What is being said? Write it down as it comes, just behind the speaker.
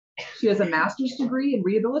She has a master's degree in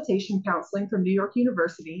rehabilitation counseling from New York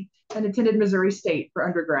University and attended Missouri State for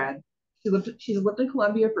undergrad. She's lived in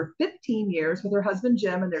Columbia for 15 years with her husband,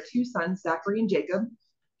 Jim, and their two sons, Zachary and Jacob.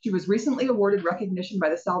 She was recently awarded recognition by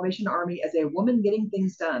the Salvation Army as a woman getting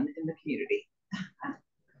things done in the community.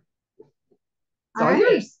 All right.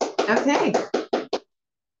 Yours. Okay.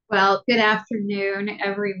 Well, good afternoon,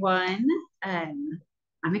 everyone.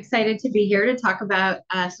 I'm excited to be here to talk about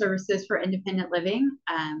services for independent living.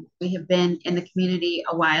 We have been in the community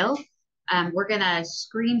a while. We're going to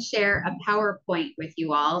screen share a PowerPoint with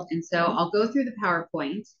you all. And so I'll go through the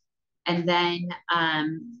PowerPoint and then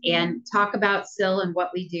and talk about SIL and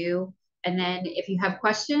what we do. And then if you have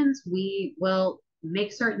questions, we will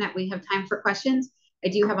make certain that we have time for questions. I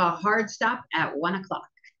do have a hard stop at 1 o'clock.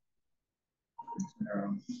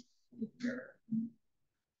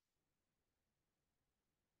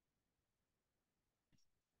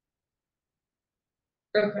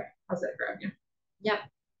 Okay, how's that grab you? Yep.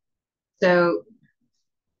 So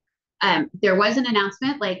there was an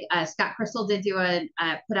announcement, like Scott Crystal did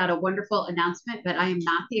put out a wonderful announcement, but I am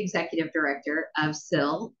not the executive director of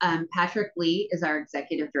SIL. Patrick Lee is our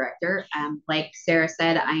executive director. Like Sarah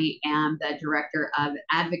said, I am the director of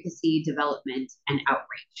advocacy, development, and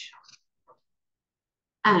outreach.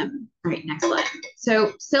 All right, next slide.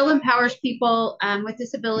 So SIL empowers people with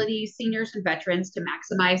disabilities, seniors, and veterans to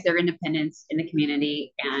maximize their independence in the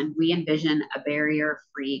community, and we envision a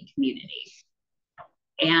barrier-free community.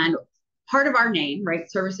 And part of our name, right,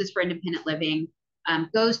 Services for Independent Living,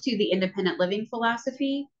 goes to the independent living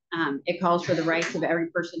philosophy. It calls for the rights of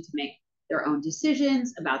every person to make their own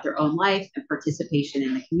decisions about their own life and participation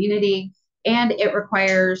in the community. And it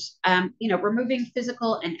requires, removing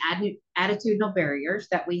physical and attitudinal barriers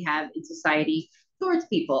that we have in society towards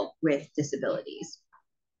people with disabilities.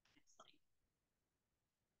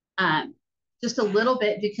 Just a little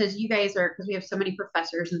bit, because you guys because we have so many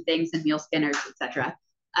professors and things and Muleskinners, etc.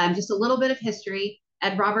 Just a little bit of history.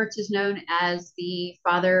 Ed Roberts is known as the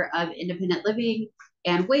father of independent living.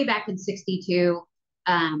 And way back in '62,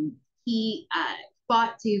 he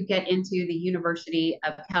fought to get into the University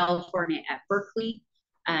of California at Berkeley,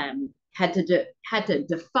 had to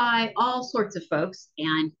defy all sorts of folks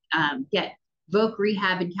and get voc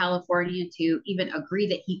rehab in California to even agree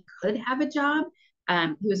that he could have a job.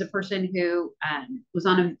 He was a person who was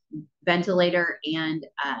on a ventilator and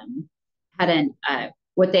had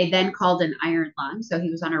what they then called an iron lung. So he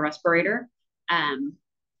was on a respirator.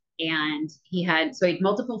 And he had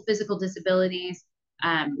multiple physical disabilities,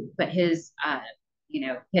 but his, he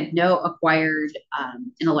had no acquired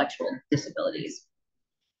intellectual disabilities.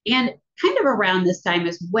 And kind of around this time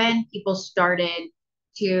is when people started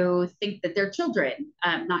to think that their children,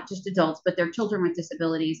 not just adults, but their children with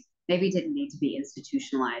disabilities, maybe didn't need to be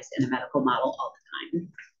institutionalized in a medical model all the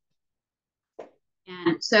time.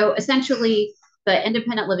 And so essentially, the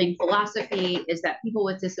independent living philosophy is that people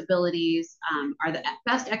with disabilities are the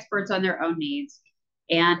best experts on their own needs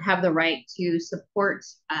and have the right to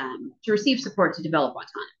receive support to develop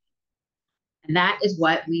autonomy. And that is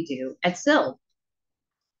what we do at SIL.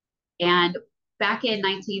 And back in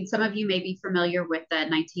some of you may be familiar with the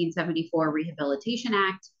 1974 Rehabilitation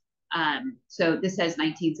Act. So this says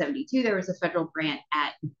 1972, there was a federal grant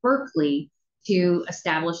at Berkeley to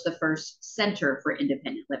establish the first Center for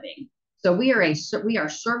Independent Living. So we are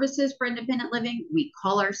Services for Independent Living. We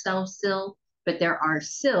call ourselves SIL, but there are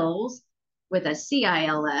SILs with a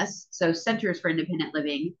CILS, so Centers for Independent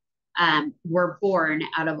Living, were born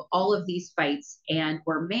out of all of these fights and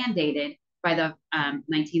were mandated by the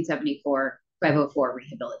 1974 504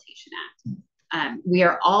 Rehabilitation Act. We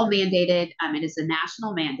are all mandated. It is a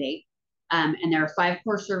national mandate. And there are 5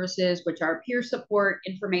 core services, which are peer support,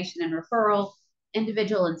 information and referral,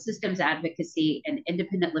 individual and systems advocacy, and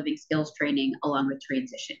independent living skills training, along with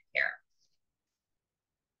transition care.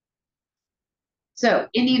 So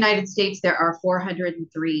in the United States, there are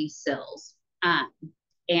 403 SILs.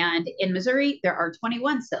 And in Missouri, there are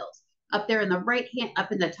 21 SILs. Up there in the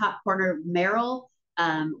up in the top corner, Merrill,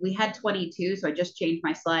 we had 22, so I just changed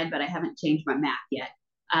my slide, but I haven't changed my map yet.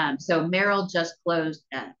 So Merrill just closed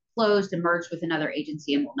and merged with another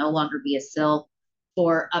agency and will no longer be a SIL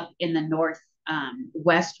for up in the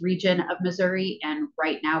northwest region of Missouri. And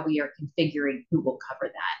right now we are configuring who will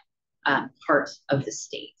cover that part of the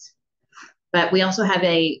state. But we also have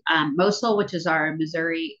a MOSIL, which is our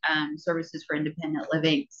Missouri Services for Independent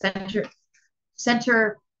Living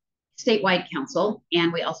Center statewide council.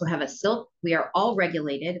 And we also have a SILC. We are all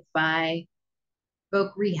regulated by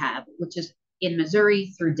voc rehab, which is in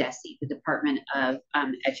Missouri through DESE, the Department of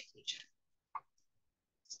Education.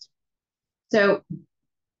 So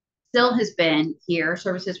still has been here.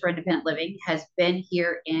 Services for Independent Living has been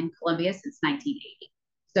here in Columbia since 1980.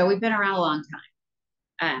 So we've been around a long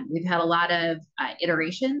time. We've had a lot of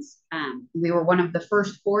iterations. We were one of the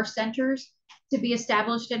first 4 centers to be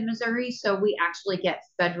established in Missouri, so we actually get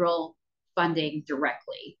federal funding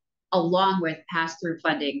directly, along with pass-through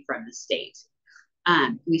funding from the state.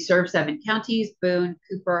 We serve 7 counties: Boone,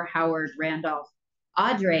 Cooper, Howard, Randolph,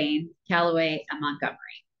 Audrain, Callaway, and Montgomery.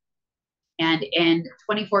 And in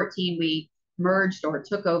 2014, we merged or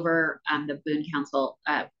took over the Boone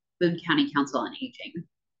County Council on Aging.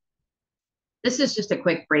 This is just a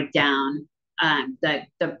quick breakdown.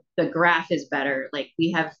 The graph is better. Like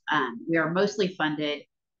we are mostly funded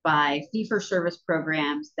by fee-for-service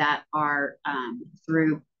programs that are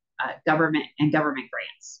through government and government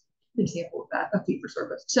grants. An example of that, a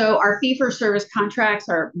fee-for-service. So our fee-for-service contracts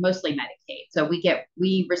are mostly Medicaid. So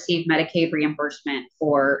we receive Medicaid reimbursement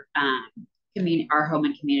for our home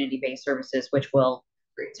and community-based services, which we'll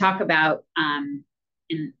talk about. And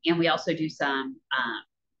we also do some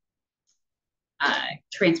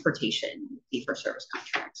transportation fee-for-service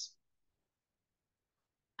contracts.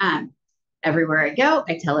 Everywhere I go,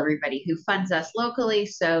 I tell everybody who funds us locally.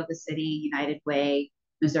 So the city, United Way,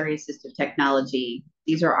 Missouri Assistive Technology,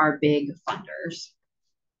 these are our big funders.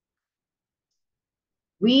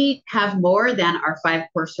 We have more than our 5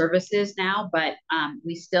 core services now, but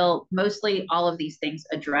we still, mostly all of these things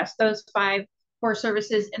address those 5 core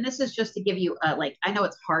services. And this is just to give you I know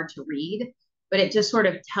it's hard to read, but it just sort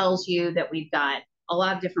of tells you that we've got a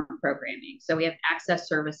lot of different programming. So we have access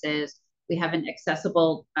services, we have an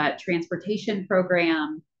accessible transportation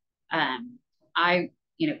program,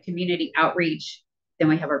 community outreach, then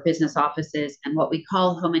we have our business offices and what we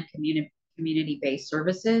call home and community-based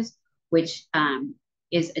services, which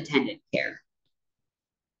is attendant care.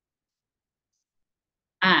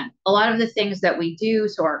 A lot of the things that we do,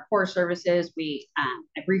 so our core services,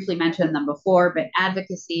 I briefly mentioned them before, but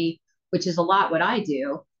advocacy, which is a lot what I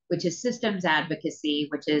do, which is systems advocacy,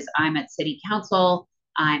 which is I'm at city council,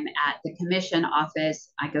 I'm at the commission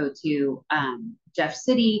office, I go to Jeff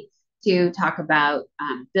City to talk about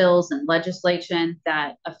bills and legislation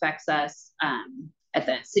that affects us at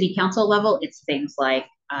the city council level. It's things like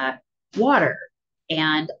water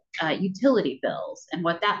and utility bills and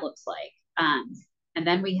what that looks like. And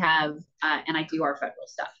then we have, and I do our federal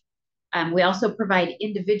stuff. We also provide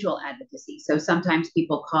individual advocacy. So sometimes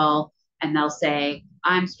people call and they'll say,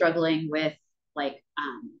 I'm struggling with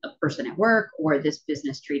a person at work, or this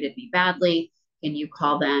business treated me badly. Can you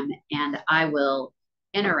call them? And I will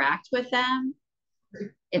interact with them.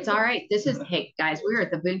 It's all right. Hey guys, we're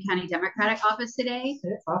at the Boone County Democratic office today.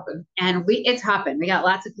 It's hopping. And it's hopping. We got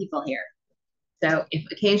lots of people here. So if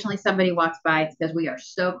occasionally somebody walks by, it's because we are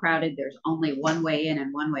so crowded. There's only one way in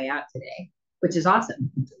and one way out today, which is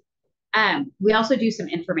awesome. We also do some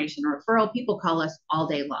information referral. People call us all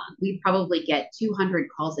day long. We probably get 200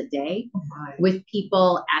 calls a day with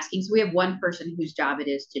people asking. So we have one person whose job it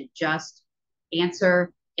is to just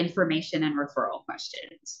answer information and referral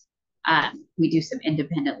questions. We do some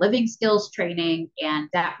independent living skills training, and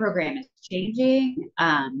that program is changing.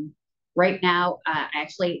 Right now, I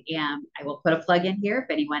will put a plug in here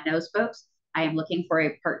if anyone knows folks. I am looking for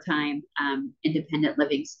a part-time independent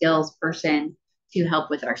living skills person to help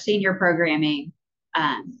with our senior programming,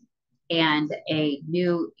 and a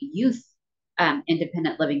new youth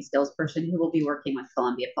independent living skills person who will be working with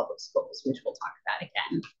Columbia Public Schools, which we'll talk about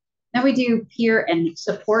again. Then we do peer and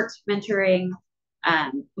support mentoring.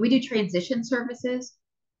 We do transition services.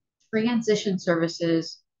 Transition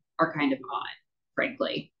services are kind of odd,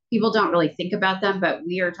 frankly. People don't really think about them, but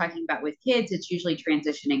we are talking about with kids, it's usually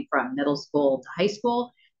transitioning from middle school to high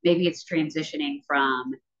school. Maybe it's transitioning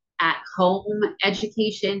from at-home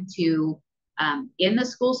education to in the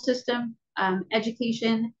school system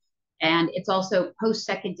education. And it's also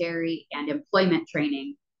post-secondary and employment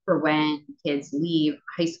training for when kids leave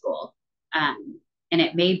high school. And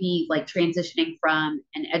it may be like transitioning from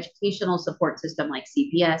an educational support system like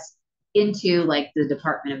CPS into like the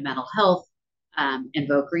Department of Mental Health and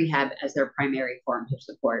Voc Rehab as their primary forms of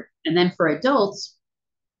support. And then for adults,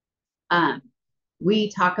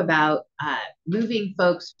 we talk about moving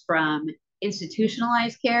folks from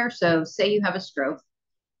institutionalized care. So say you have a stroke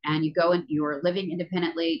and you go and you are living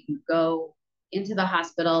independently, you go into the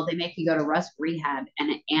hospital, they make you go to Rusk Rehab,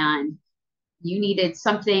 and you needed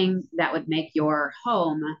something that would make your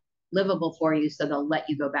home livable for you, so they'll let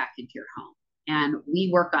you go back into your home. And we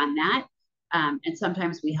work on that. And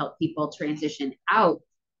sometimes we help people transition out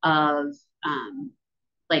of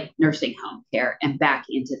like nursing home care and back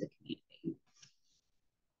into the community.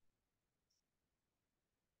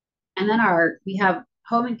 And then we have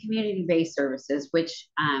home and community-based services, which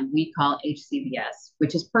we call HCBS,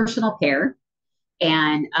 which is personal care.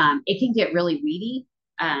 And it can get really weedy,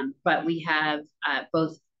 but we have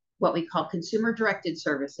both what we call consumer-directed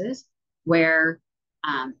services, where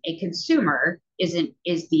a consumer is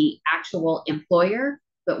the actual employer,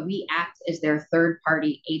 but we act as their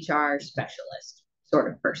third-party HR specialist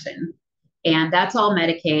sort of person. And that's all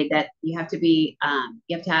Medicaid. That you have to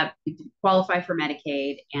qualify for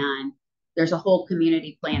Medicaid, and there's a whole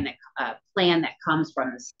community plan that comes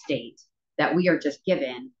from the state that we are just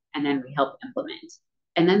given, and then we help implement.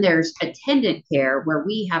 And then there's attendant care, where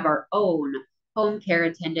we have our own home care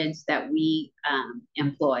attendants that we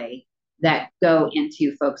employ that go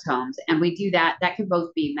into folks' homes. And we do that. That can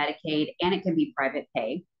both be Medicaid and it can be private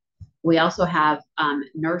pay. We also have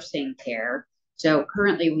nursing care. So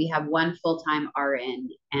currently we have one full-time RN,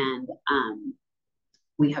 and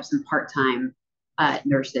we have some part-time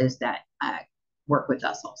nurses that work with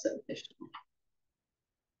us also.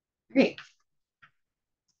 Great.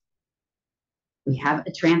 We have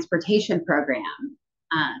a transportation program.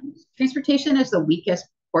 Transportation is the weakest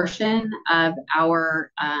portion of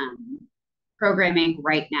our programming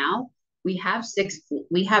right now. We have six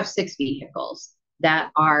vehicles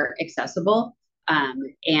that are accessible,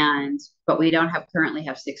 but we don't currently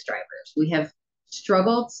have 6 drivers. We have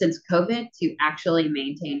struggled since COVID to actually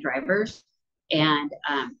maintain drivers, and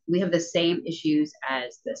we have the same issues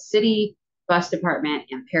as the city bus department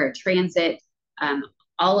and paratransit.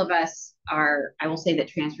 All of us I will say that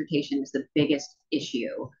transportation is the biggest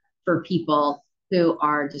issue for people who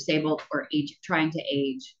are disabled or trying to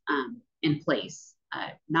age in place.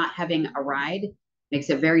 Not having a ride makes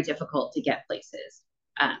it very difficult to get places.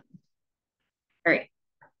 All right.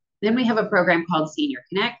 Then we have a program called Senior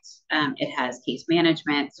Connect. It has case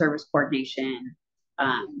management, service coordination,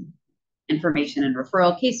 information and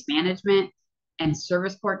referral. Case management and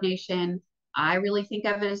service coordination, I really think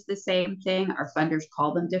of it as the same thing. Our funders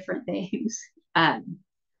call them different things.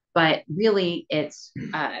 But really it's,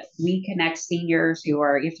 we connect seniors you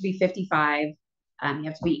have to be 55. You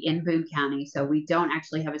have to be in Boone County. So we don't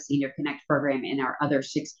actually have a Senior Connect program in our other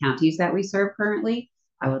 6 counties that we serve currently.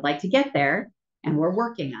 I would like to get there, and we're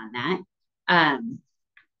working on that.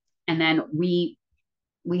 And then we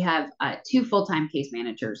have 2 full-time case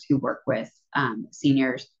managers who work with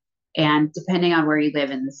seniors. And depending on where you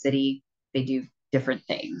live in the city, they do different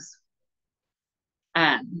things.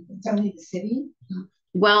 Only the city?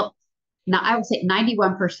 Well, I would say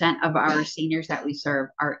 91% of our seniors that we serve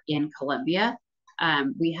are in Columbia.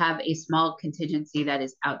 We have a small contingency that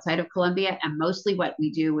is outside of Columbia, and mostly what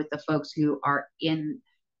we do with the folks who are in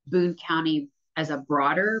Boone County as a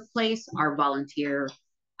broader place are volunteer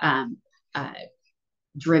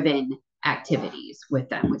driven activities with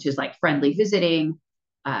them, which is like friendly visiting,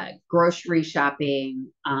 grocery shopping,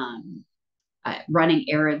 running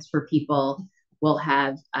errands for people. We'll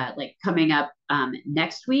have like coming up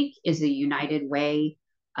next week is a United Way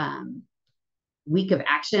week of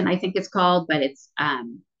action, I think it's called, but it's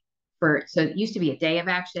so it used to be a day of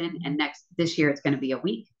action, and this year it's going to be a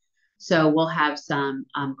week. So we'll have some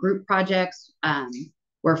group projects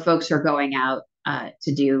where folks are going out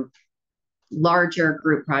to do larger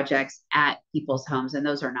group projects at people's homes, and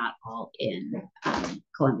those are not all in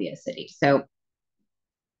Columbia City. So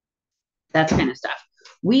that's kind of stuff.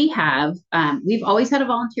 We've always had a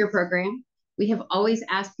volunteer program. We have always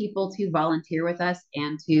asked people to volunteer with us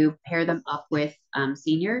and to pair them up with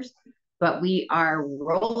seniors, but we are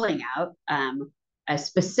rolling out a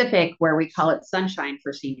specific, where we call it Sunshine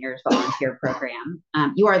for Seniors volunteer program.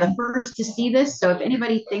 You are the first to see this. So if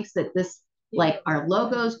anybody thinks that this, like our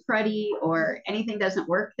logo's cruddy or anything doesn't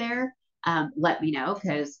work there, let me know,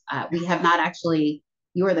 because we have not actually,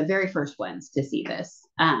 you are the very first ones to see this.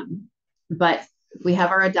 But we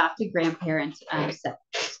have our adopted grandparent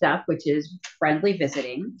stuff, which is friendly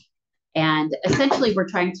visiting. And essentially we're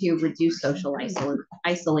trying to reduce social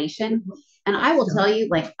isolation. And I will tell you,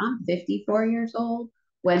 like, I'm 54 years old.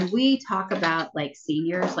 When we talk about like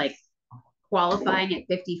seniors, like qualifying at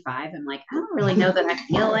 55, I'm like, I don't really know that I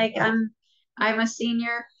feel like I'm a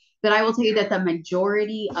senior. But I will tell you that the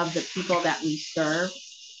majority of the people that we serve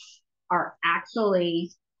are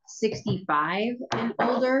actually 65 and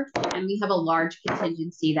older, and we have a large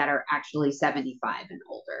contingency that are actually 75 and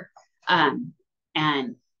older.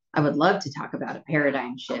 And I would love to talk about a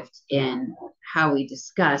paradigm shift in how we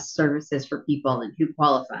discuss services for people and who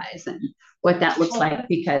qualifies and what that looks like,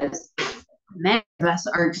 because many of us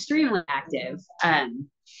are extremely active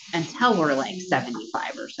until we're like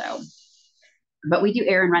 75 or so. But we do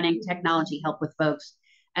errand running, technology help with folks,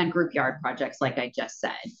 and group yard projects, like I just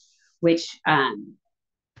said, which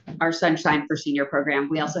our Sunshine for Senior program.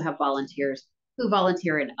 We also have volunteers who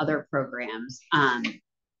volunteer in other programs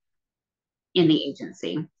in the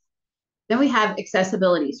agency. Then we have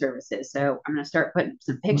accessibility services. So I'm going to start putting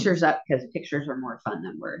some pictures up because pictures are more fun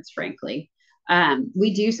than words, frankly.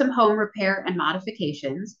 We do some home repair and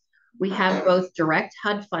modifications. We have both direct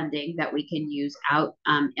HUD funding that we can use out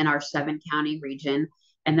in our 7-county region.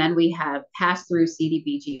 And then we have pass-through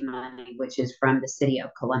CDBG money, which is from the city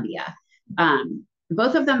of Columbia.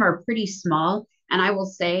 Both of them are pretty small. And I will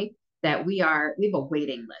say that we have a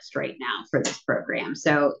waiting list right now for this program.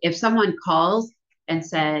 So if someone calls and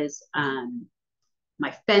says,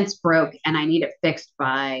 my fence broke and I need it fixed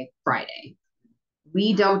by Friday,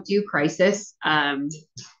 we don't do crisis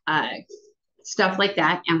stuff like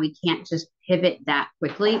that. And we can't just pivot that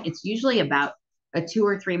quickly. It's usually about a 2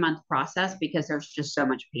 or 3 month process because there's just so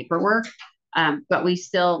much paperwork. But we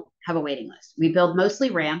still have a waiting list. We build mostly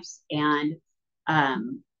ramps and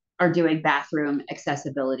are doing bathroom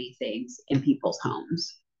accessibility things in people's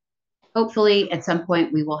homes. Hopefully at some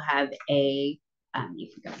point we will have you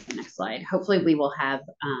can go to the next slide. Hopefully we will have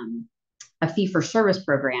a fee for service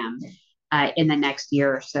program in the next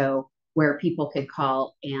year or so where people could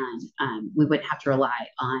call and we wouldn't have to rely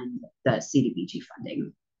on the CDBG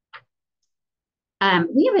funding.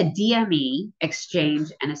 We have a DME,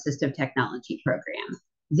 Exchange and Assistive Technology program.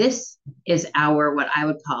 This is our, what I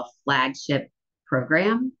would call, flagship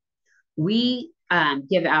program. We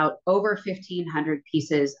give out over 1,500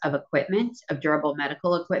 pieces of equipment, of durable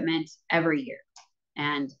medical equipment every year.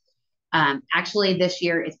 And actually this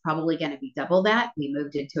year, it's probably going to be double that. We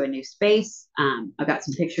moved into a new space. I've got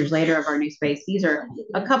some pictures later of our new space. These are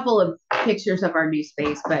a couple of pictures of our new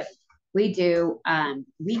space, but we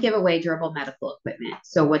give away durable medical equipment.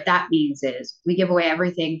 So what that means is we give away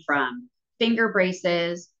everything from finger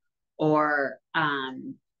braces or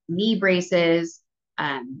knee braces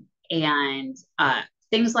and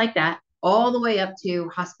things like that, all the way up to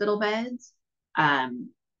hospital beds,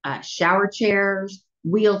 shower chairs,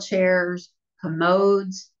 wheelchairs,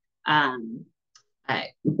 commodes,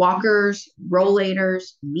 walkers, rollators,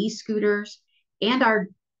 knee scooters, and our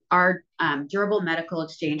durable medical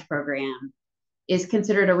exchange program is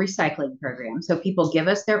considered a recycling program. So people give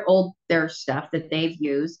us their stuff that they've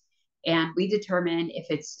used, and we determine if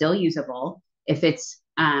it's still usable, if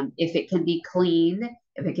it can be cleaned,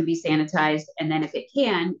 if it can be sanitized, and then if it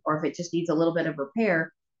can, or if it just needs a little bit of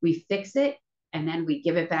repair, we fix it, and then we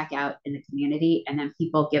give it back out in the community, and then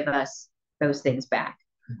people give us those things back.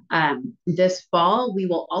 This fall, we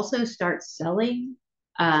will also start selling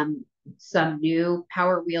some new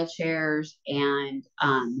power wheelchairs and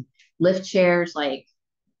lift chairs. Like,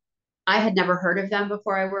 I had never heard of them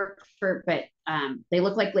before I worked but they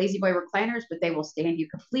look like lazy boy recliners, but they will stand you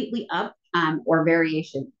completely up or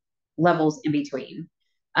variation levels in between.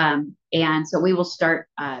 And so we will start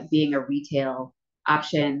being a retail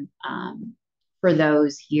option for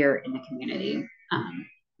those here in the community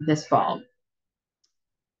this fall.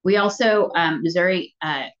 We also, Missouri,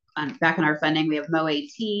 back in our funding, we have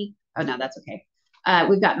MoAT. Oh, no, that's okay.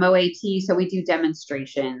 We've got MoAT, so we do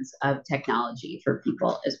demonstrations of technology for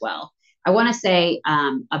people as well. I want to say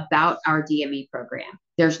about our DME program,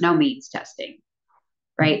 there's no means testing,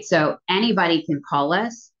 right? So anybody can call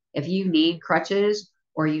us if you need crutches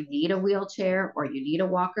or you need a wheelchair or you need a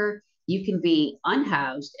walker. You can be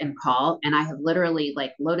unhoused and call. And I have literally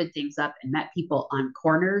loaded things up and met people on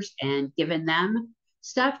corners and given them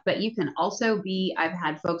stuff. But you can also I've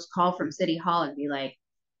had folks call from City Hall and be like,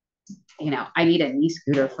 I need a knee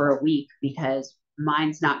scooter for a week because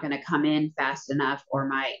mine's not going to come in fast enough or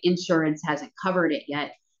my insurance hasn't covered it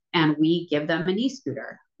yet. And we give them a knee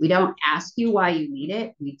scooter. We don't ask you why you need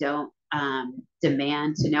it. We don't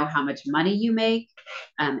demand to know how much money you make.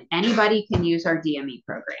 Anybody can use our DME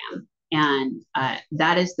program. And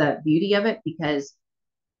that is the beauty of it, because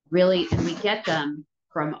really, we get them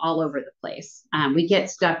from all over the place. We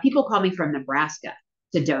get stuff. People call me from Nebraska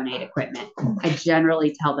to donate equipment. I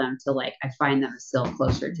generally tell them I find them still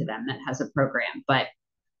closer to them that has a program, but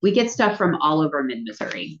we get stuff from all over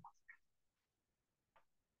mid-Missouri.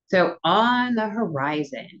 So on the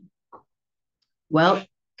horizon, well,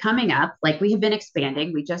 coming up, we have been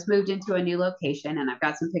expanding. We just moved into a new location, and I've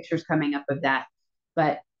got some pictures coming up of that,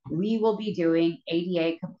 but we will be doing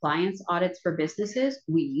ADA compliance audits for businesses.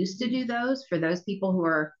 We used to do those for those people who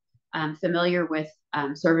are familiar with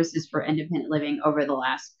services for independent living over the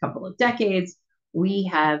last couple of decades.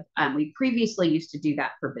 We previously used to do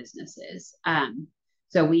that for businesses.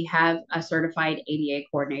 So we have a certified ADA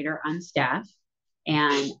coordinator on staff,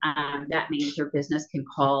 and that means your business can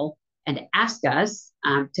call and ask us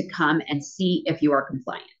to come and see if you are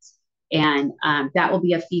compliant. And that will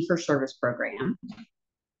be a fee for service program.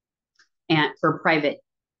 And for private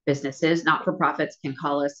businesses, not for profits can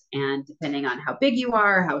call us. And depending on how big you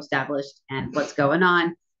are, how established, and what's going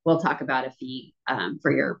on, we'll talk about a fee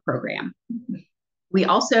for your program. We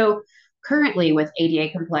also currently with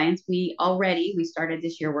ADA compliance, we started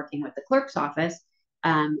this year working with the clerk's office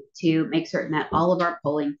to make certain that all of our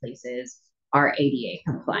polling places are ADA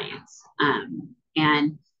compliance.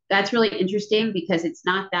 And that's really interesting because it's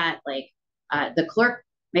not that like the clerk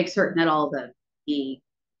makes certain that all the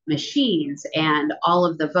machines and all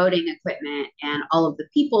of the voting equipment and all of the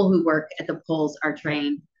people who work at the polls are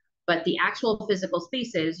trained. But the actual physical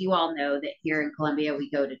spaces, you all know that here in Columbia, we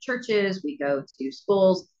go to churches, we go to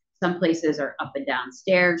schools. Some places are up and down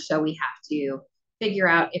stairs. So we have to figure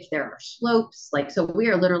out if there are slopes. Like, so we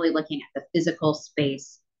are literally looking at the physical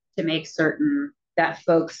space to make certain that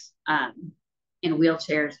folks in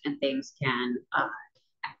wheelchairs and things can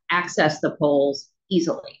access the polls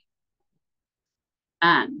easily.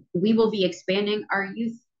 We will be expanding our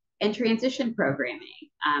youth and transition programming.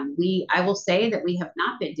 I will say that we have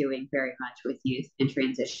not been doing very much with youth and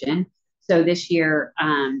transition. So this year,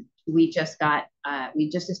 we just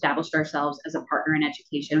established ourselves as a partner in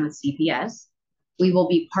education with CPS. We will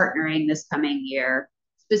be partnering this coming year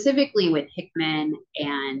specifically with Hickman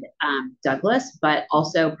and Douglas, but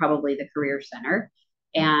also probably the Career Center.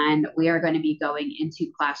 And we are going to be going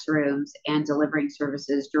into classrooms and delivering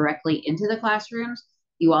services directly into the classrooms.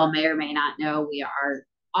 You all may or may not know we are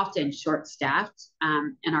often short-staffed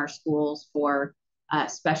in our schools for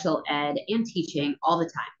special ed and teaching all the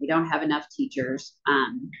time. We don't have enough teachers.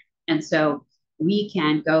 And so we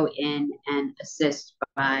can go in and assist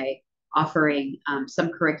by offering some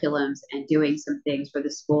curriculums and doing some things for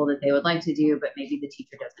the school that they would like to do, but maybe the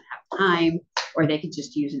teacher doesn't have time, or they could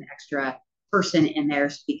just use an extra person in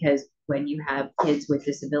there, because when you have kids with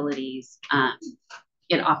disabilities,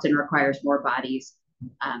 it often requires more bodies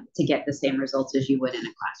to get the same results as you would in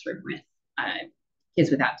a classroom with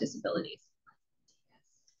kids without disabilities.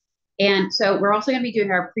 And so we're also going to be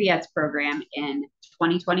doing our pre-ETS program in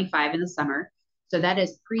 2025 in the summer. So that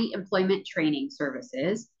is pre-employment training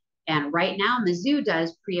services. And right now, Mizzou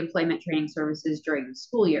does pre-employment training services during the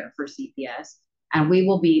school year for CPS. And we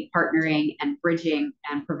will be partnering and bridging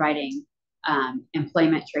and providing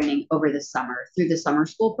employment training over the summer through the summer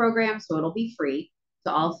school program. So it'll be free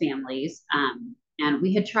to all families. And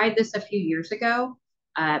we had tried this a few years ago,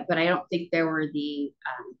 but I don't think there were the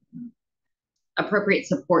appropriate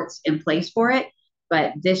supports in place for it.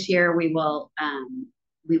 But this year we will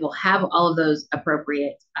have all of those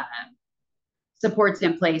appropriate supports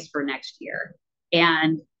in place for next year.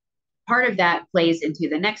 And part of that plays into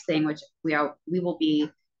the next thing, which we will be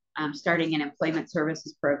starting an employment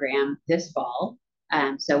services program this fall.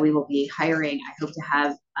 So we will be hiring, I hope to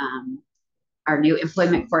have our new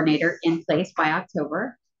employment coordinator in place by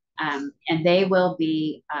October. And they will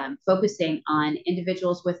be focusing on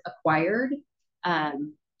individuals with acquired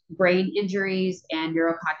brain injuries and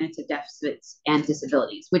neurocognitive deficits and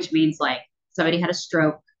disabilities, which means like somebody had a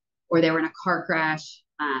stroke or they were in a car crash,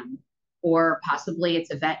 or possibly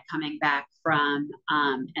it's a vet coming back from,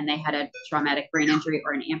 and they had a traumatic brain injury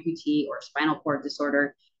or an amputee or spinal cord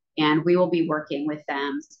disorder. And we will be working with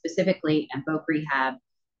them specifically in voc rehab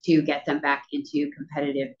to get them back into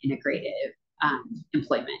competitive integrative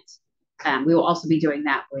employment. We will also be doing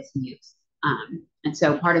that with youth. And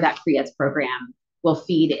so part of that pre-ETS program will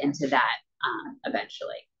feed into that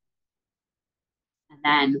eventually. And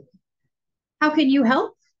then how can you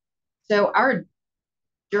help? So our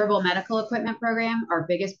durable medical equipment program, our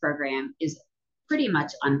biggest program, is pretty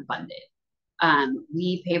much unfunded.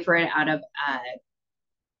 We pay for it out of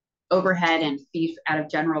overhead and fees out of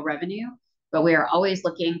general revenue, but we are always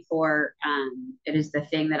looking for, it is the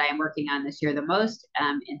thing that I am working on this year the most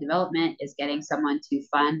in development, is getting someone to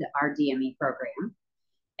fund our DME program.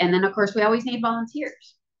 And then of course we always need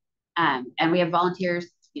volunteers. And we have volunteers,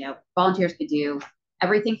 volunteers could do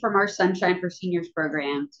everything from our Sunshine for Seniors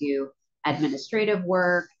program to administrative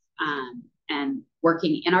work and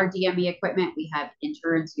working in our DME equipment. We have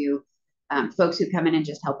interns who, folks who come in and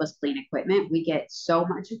just help us clean equipment. We get so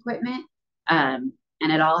much equipment and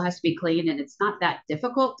it all has to be cleaned, and it's not that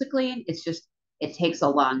difficult to clean. It's just, it takes a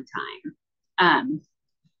long time.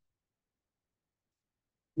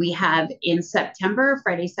 We have in September,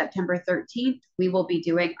 Friday, September 13th, we will be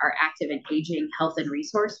doing our Active and Aging Health and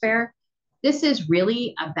Resource Fair. This is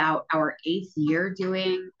really about our 8th year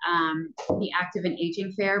doing the Active and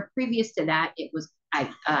Aging Fair. Previous to that, it was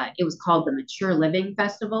called the Mature Living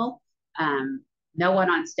Festival. No one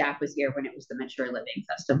on staff was here when it was the Mature Living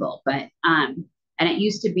Festival, but And it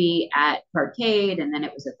used to be at Parkade, and then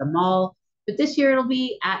it was at the mall. But this year it'll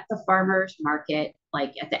be at the farmers market,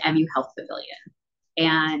 like at the MU Health Pavilion.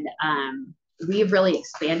 And we have really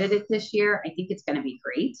expanded it this year. I think it's going to be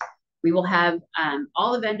great. We will have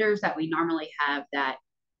all the vendors that we normally have that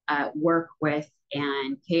work with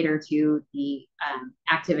and cater to the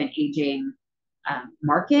active and aging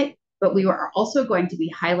market. But we are also going to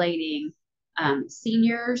be highlighting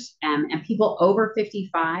seniors and people over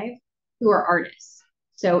 55 who are artists.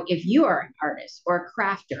 So if you are an artist or a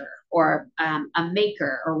crafter or a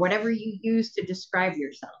maker or whatever you use to describe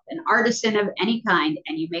yourself, an artisan of any kind,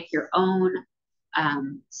 and you make your own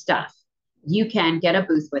stuff, you can get a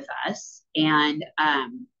booth with us and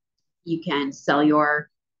you can sell your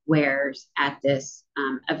wares at this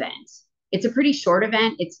event. It's a pretty short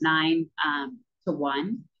event. It's 9 to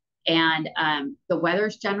 1. And the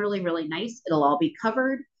weather's generally really nice. It'll all be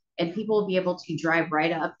covered and people will be able to drive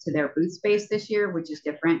right up to their booth space this year, which is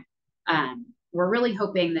different. We're really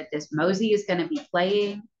hoping that this Mosey is going to be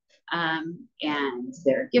playing and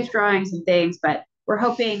there are gift drawings and things, but we're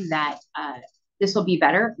hoping that this will be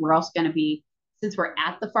better. We're also going to be, since we're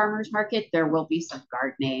at the farmers market, there will be some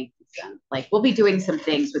gardening, we'll be doing some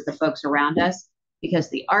things with the folks around us because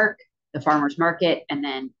the Arc, the farmers market, and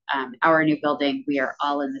then our new building, we are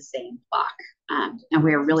all in the same block. And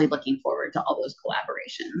we are really looking forward to all those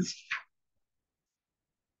collaborations.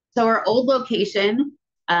 So our old location,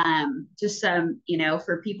 just some,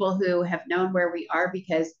 for people who have known where we are,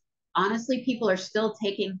 because honestly, people are still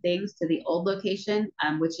taking things to the old location,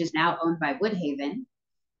 which is now owned by Woodhaven.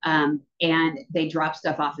 And they drop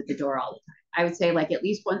stuff off at the door all the time. I would say at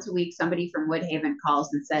least once a week, somebody from Woodhaven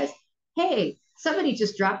calls and says, hey, somebody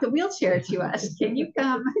just dropped a wheelchair to us. Can you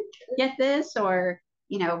come get this? Or,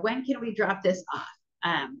 when can we drop this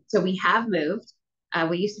off? So we have moved.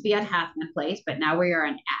 We used to be on Halfman Place, but now we are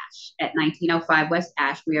on Ash at 1905 West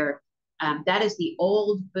Ash. We are, that is the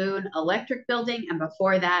old Boone Electric building. And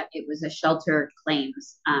before that, it was a shelter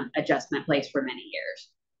claims adjustment place for many years.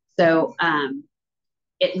 So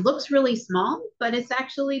it looks really small, but it's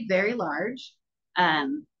actually very large.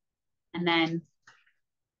 And then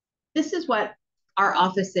this is what our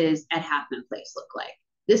offices at Halfman Place look like.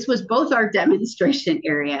 This was both our demonstration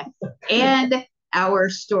area and our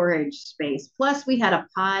storage space. Plus, we had a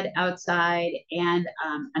pod outside and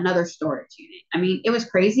another storage unit. I mean, it was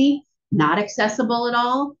crazy, not accessible at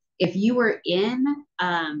all. If you were in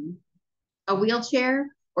a wheelchair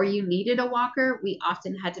or you needed a walker, we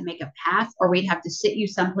often had to make a path or we'd have to sit you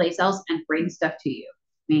someplace else and bring stuff to you.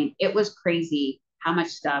 I mean, it was crazy how much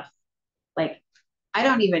stuff, I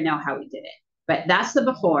don't even know how we did it, but that's the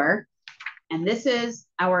before. And this is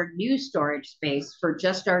our new storage space for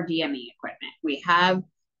just our DME equipment. We have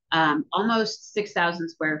almost 6,000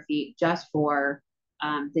 square feet just for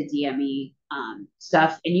the DME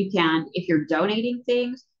stuff. And you can, if you're donating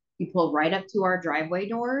things, you pull right up to our driveway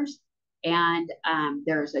doors and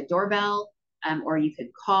there's a doorbell or you could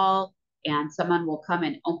call and someone will come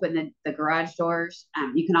and open the garage doors.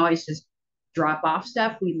 You can always just drop off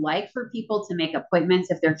stuff. We like for people to make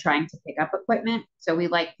appointments if they're trying to pick up equipment. So we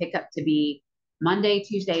like pickup to be Monday,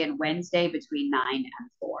 Tuesday, and Wednesday between 9 and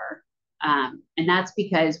 4. And that's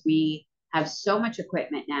because we have so much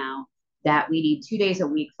equipment now that we need 2 days a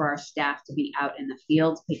week for our staff to be out in the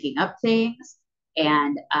field picking up things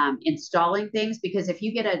and installing things. Because if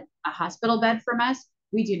you get a hospital bed from us,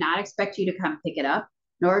 we do not expect you to come pick it up,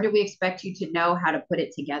 nor do we expect you to know how to put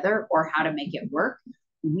it together or how to make it work.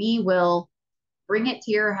 We will bring it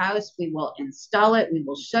to your house. We will install it. We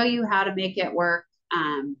will show you how to make it work.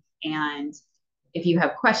 And if you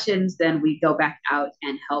have questions, then we go back out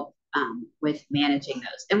and help with managing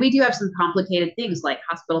those. And we do have some complicated things like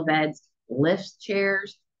hospital beds, lifts,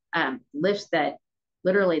 chairs, lifts that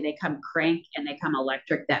literally they come crank and they come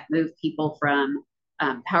electric that move people from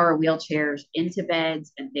power wheelchairs into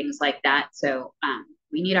beds and things like that. So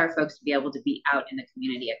we need our folks to be able to be out in the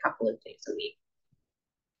community a couple of days a week.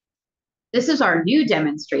 This is our new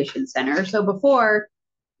demonstration center. So before,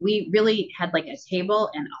 we really had a table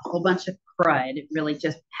and a whole bunch of crud really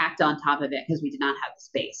just packed on top of it because we did not have the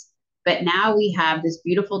space. But now we have this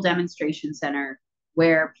beautiful demonstration center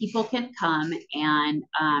where people can come and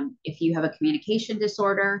if you have a communication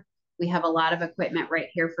disorder, we have a lot of equipment right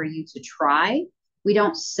here for you to try. We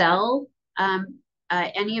don't sell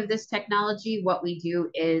any of this technology. What we do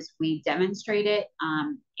is we demonstrate it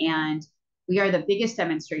and we are the biggest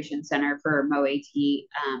demonstration center for MOAT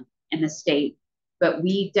in the state, but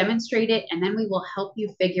we demonstrate it and then we will help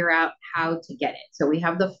you figure out how to get it. So we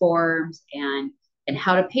have the forms and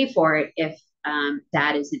how to pay for it if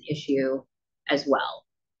that is an issue as well.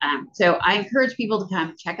 So I encourage people to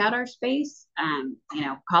come check out our space.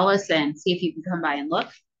 Call us and see if you can come by and look.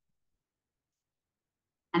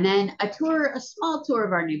 And then a small tour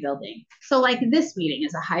of our new building. So like this meeting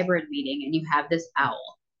is a hybrid meeting and you have this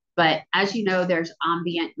owl. But as you know, there's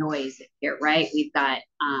ambient noise here, right? We've got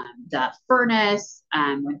the furnace.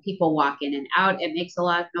 When people walk in and out, it makes a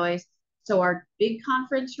lot of noise. So our big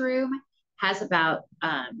conference room has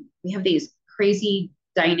we have these crazy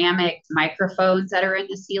dynamic microphones that are in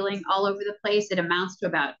the ceiling all over the place. It amounts to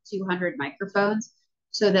about 200 microphones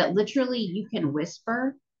so that literally you can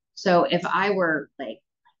whisper. So if I were like,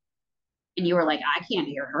 and you were like, I can't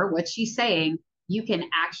hear her, what's she saying? You can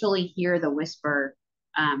actually hear the whisper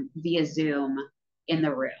via Zoom in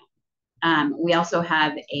the room. We also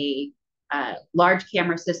have a large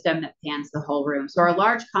camera system that pans the whole room. So our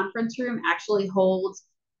large conference room actually holds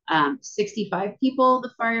 65 people,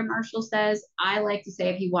 the fire marshal says. I like to say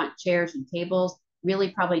if you want chairs and tables,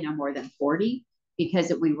 really probably no more than 40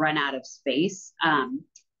 because we run out of space.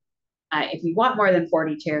 If you want more than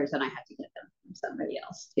 40 chairs, then I have to get them from somebody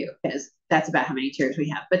else too, because that's about how many chairs we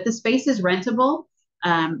have. But the space is rentable,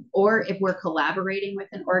 or if we're collaborating with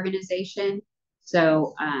an organization.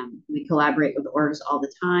 So we collaborate with orgs all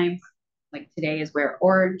the time. Like today is Wear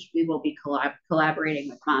Orange. We will be collaborating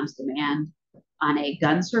with Moms Demand on a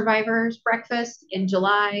gun survivors breakfast in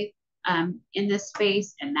July in this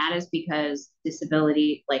space. And that is because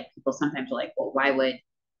disability, like people sometimes are like, well, why would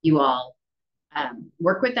you all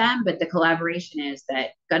work with them? But the collaboration is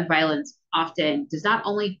that gun violence often does not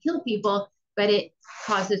only kill people, but it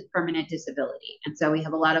causes permanent disability. And so we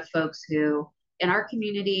have a lot of folks who in our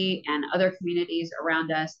community and other communities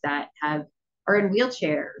around us that are in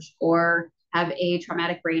wheelchairs or have a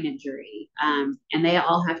traumatic brain injury. And they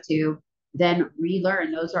all have to then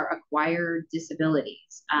relearn. Those are acquired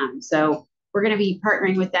disabilities. So we're going to be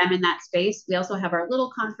partnering with them in that space. We also have our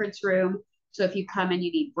little conference room. So if you come and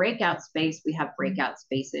you need breakout space, we have breakout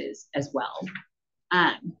spaces as well.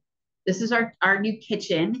 This is our new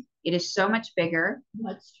kitchen. It is so much bigger.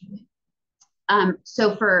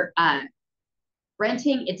 So for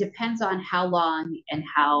renting, it depends on how long and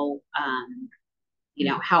how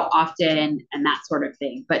often and that sort of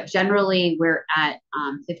thing. But generally, we're at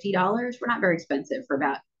 $50. We're not very expensive for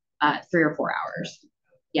about 3 or 4 hours.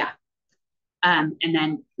 Yeah. And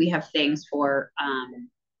then we have things for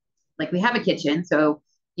like we have a kitchen, so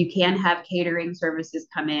you can have catering services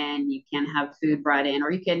come in, you can have food brought in, or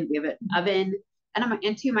we have an oven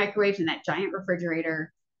and 2 microwaves and that giant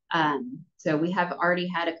refrigerator. So we have already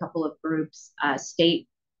had a couple of groups, state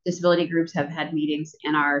disability groups have had meetings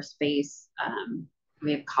in our space.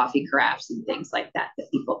 We have coffee crafts and things like that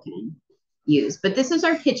people can use. But this is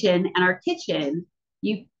our kitchen, and our kitchen,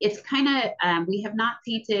 it's kind of, we have not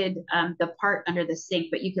painted the part under the sink,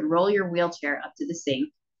 but you can roll your wheelchair up to the sink.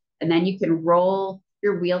 And then you can roll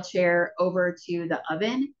your wheelchair over to the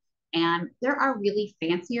oven. And there are really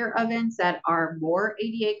fancier ovens that are more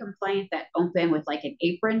ADA compliant that open with like an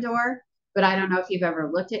apron door. But I don't know if you've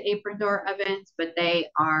ever looked at apron door ovens, but they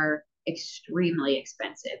are extremely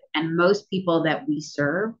expensive. And most people that we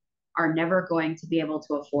serve are never going to be able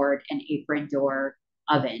to afford an apron door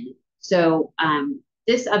oven. So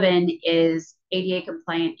this oven is ADA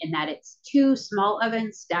compliant in that it's 2 small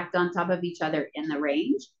ovens stacked on top of each other in the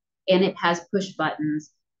range. And it has push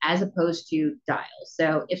buttons as opposed to dials.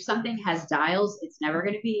 So if something has dials, it's never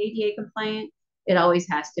going to be ADA compliant. It always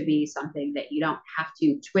has to be something that you don't have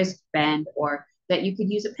to twist, bend, or that you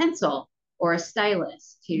could use a pencil or a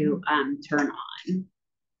stylus to turn on.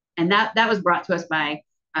 And that was brought to us by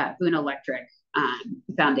Boone Electric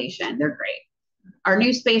Foundation. They're great. Our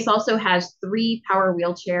new space also has 3 power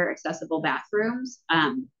wheelchair accessible bathrooms.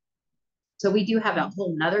 So we do have a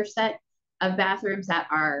whole nother set of bathrooms that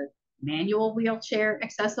are manual wheelchair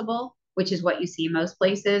accessible, which is what you see most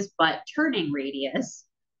places, but turning radius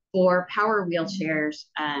for power wheelchairs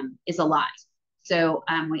is a lot. So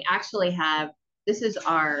we actually have, this is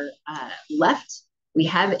our left, we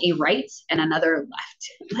have a right and another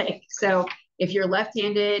left. So if you're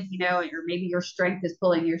left-handed, or maybe your strength is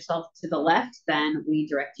pulling yourself to the left, then we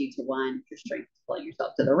direct you to one. If your strength is pulling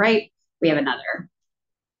yourself to the right, we have another.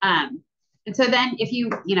 And so then if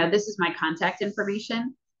this is my contact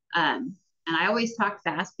information. And I always talk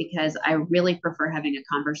fast because I really prefer having a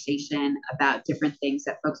conversation about different things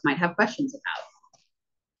that folks might have questions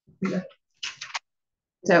about. Yeah.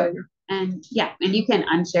 So, and you can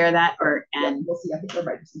unshare that we'll see. I think there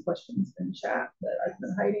might be some questions in chat that I've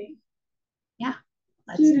been hiding. Yeah.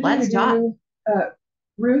 Let's talk.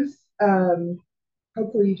 Ruth,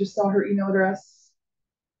 hopefully you just saw her email address.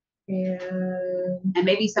 And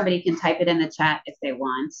maybe somebody can type it in the chat if they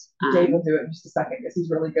want. Dave will do it in just a second because he's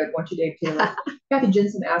really good. Why don't you, Dave Taylor? Kathy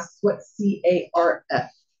Jensen asks, what's CARF?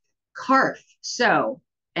 CARF. So,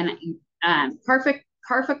 and CARF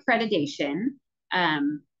accreditation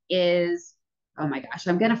is, oh my gosh,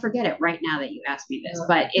 I'm going to forget it right now that you asked me this,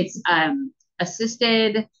 but it's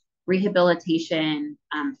assisted rehabilitation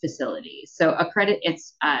facilities. So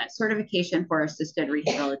it's certification for assisted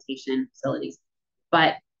rehabilitation facilities.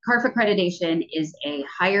 But CARF accreditation is a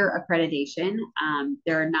higher accreditation.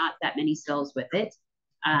 There are not that many stills with it.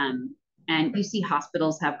 And you see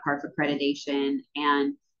hospitals have CARF accreditation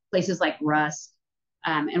and places like Rusk.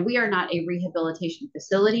 And we are not a rehabilitation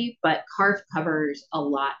facility, but CARF covers a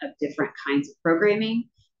lot of different kinds of programming.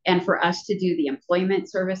 And for us to do the employment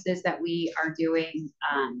services that we are doing,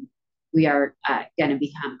 we are going to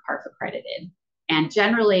become CARF accredited. And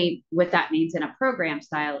generally, what that means in a program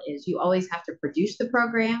style is you always have to produce the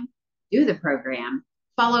program, do the program,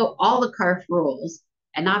 follow all the CARF rules,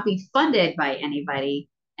 and not be funded by anybody.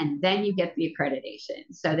 And then you get the accreditation.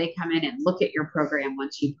 So they come in and look at your program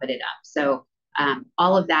once you put it up. So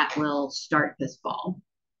all of that will start this fall.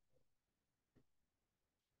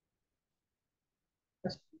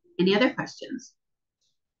 Any other questions?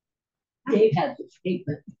 Dave has a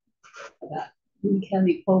statement about Boone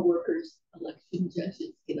County poll workers, election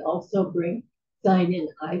judges can also sign in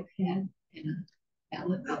iPad and a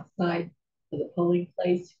ballot outside of the polling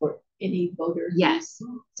place for any voter. Yes.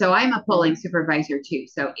 So I'm a polling supervisor too.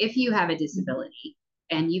 So if you have a disability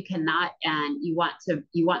and you cannot, and you want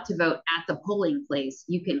to vote at the polling place,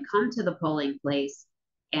 you can come to the polling place.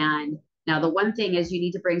 And now the one thing is you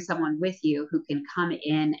need to bring someone with you who can come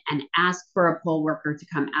in and ask for a poll worker to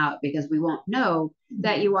come out, because we won't know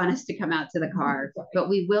that you want us to come out to the car, but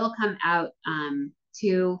we will come out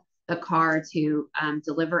to the car to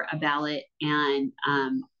deliver a ballot. And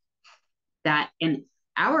that in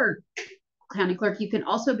our county clerk, you can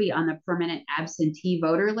also be on the permanent absentee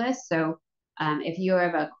voter list. So if you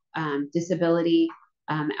have a disability,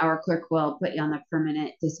 our clerk will put you on the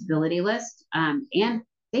permanent disability list. And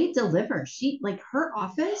they deliver. Her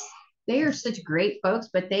office, they are such great folks,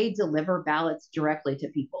 but they deliver ballots directly to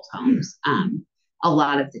people's homes a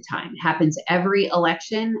lot of the time. It happens every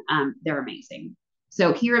election. They're amazing.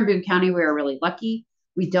 So here in Boone County, we are really lucky.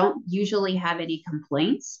 We don't usually have any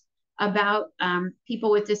complaints about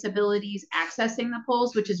people with disabilities accessing the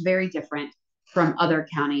polls, which is very different from other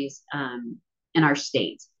counties in our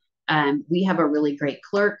state. We have a really great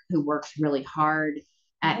clerk who works really hard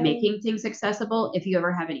at making things accessible. If you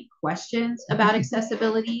ever have any questions about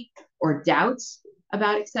accessibility or doubts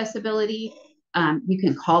about accessibility, you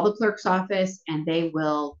can call the clerk's office and they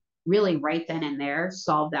will really right then and there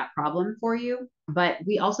solve that problem for you. But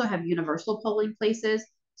we also have universal polling places.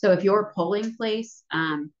 So if your polling place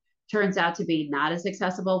turns out to be not as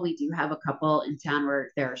accessible, we do have a couple in town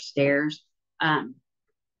where there are stairs.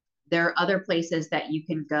 There are other places that you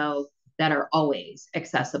can go that are always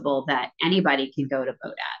accessible that anybody can go to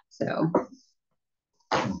vote at. So,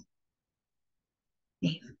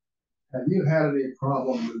 have you had any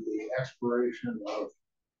problem with the expiration of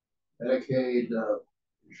Medicaid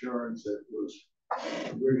insurance that was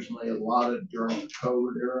originally allotted during the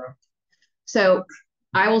COVID era? So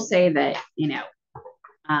I will say that,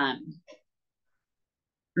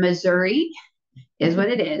 Missouri is what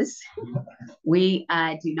it is. We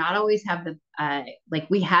do not always have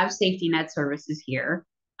we have safety net services here.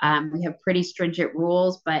 We have pretty stringent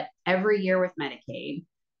rules, but every year with Medicaid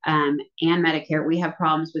and Medicare, we have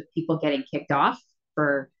problems with people getting kicked off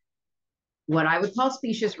for what I would call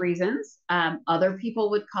specious reasons. Other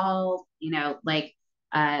people would call, like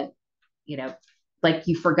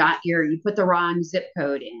you forgot you put the wrong zip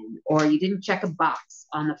code in, or you didn't check a box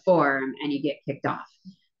on the form and you get kicked off.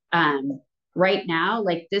 Right now,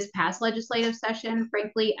 like this past legislative session,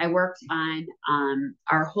 frankly, I worked on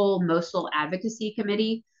our whole Mosel advocacy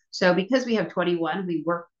committee. So because we have 21, we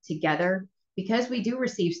work together. Because we do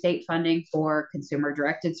receive state funding for consumer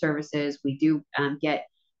directed services, we do get,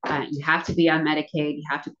 you have to be on Medicaid, you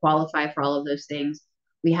have to qualify for all of those things.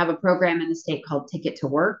 We have a program in the state called Ticket to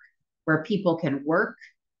Work, where people can work,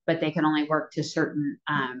 but they can only work to certain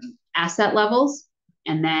asset levels.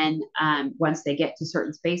 And then once they get to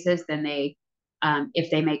certain spaces, then they,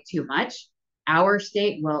 if they make too much, our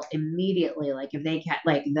state will immediately, if they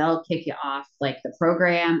can, they'll kick you off the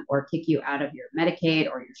program or kick you out of your Medicaid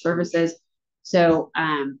or your services. So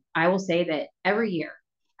I will say that every year,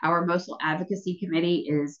 our Mosel Advocacy Committee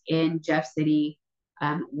is in Jeff City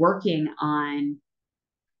working on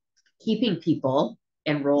keeping people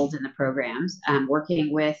enrolled in the programs,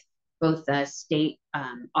 working with both the state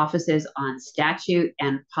offices on statute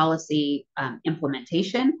and policy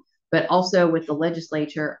implementation, but also with the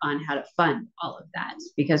legislature on how to fund all of that,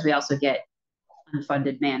 because we also get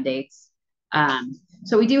unfunded mandates.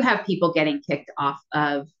 So we do have people getting kicked off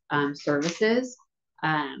of services,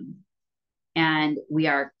 and we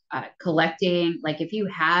are collecting. Like if you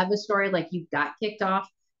have a story, like you got kicked off,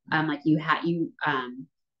 like you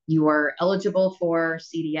were eligible for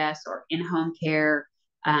CDS or in-home care.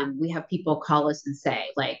 We have people call us and say,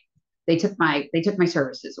 like, they took my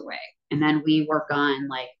services away, and then we work on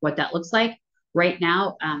like what that looks like. Right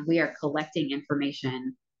now, we are collecting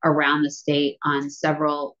information around the state on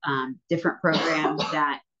several different programs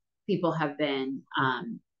that people have been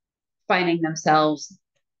finding themselves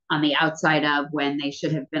on the outside of when they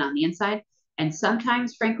should have been on the inside. And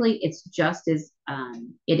sometimes, frankly, it's just as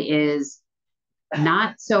it is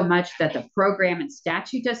not so much that the program and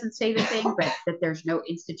statute doesn't say the thing, but that there's no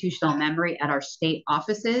institutional memory at our state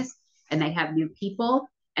offices, and they have new people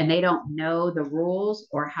and they don't know the rules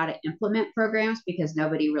or how to implement programs because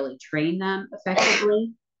nobody really trained them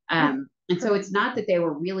effectively. And so it's not that they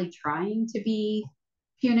were really trying to be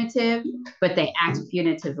punitive, but they act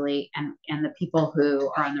punitively. And the people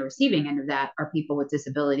who are on the receiving end of that are people with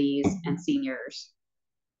disabilities and seniors.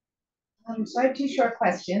 So I have two short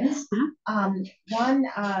questions. One,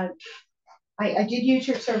 I did use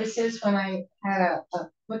your services when I had a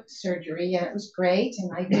foot surgery, and it was great,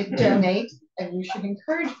 and I did donate, and you should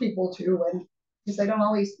encourage people to, and because I don't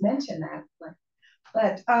always mention that.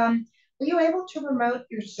 But were you able to promote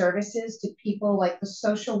your services to people like the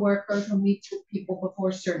social worker who meets with people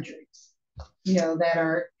before surgeries? You know, that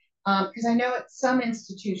are, because I know at some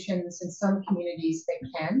institutions in some communities they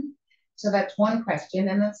can. So that's one question.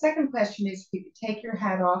 And the second question is, if you could take your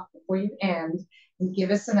hat off before you end and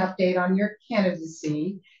give us an update on your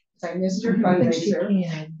candidacy, because I missed your fundraiser.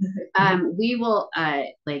 We will,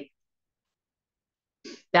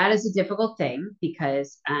 that is a difficult thing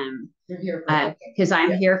because you're here for because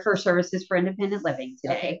I'm here for Services for Independent Living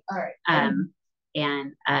today. Okay. All right.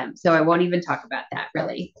 And so I won't even talk about that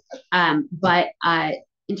really. But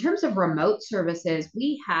in terms of remote services,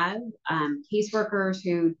 we have caseworkers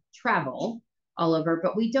who travel all over,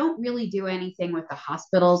 but we don't really do anything with the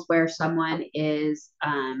hospitals where someone is,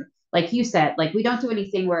 like you said, like we don't do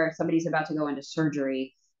anything where somebody's about to go into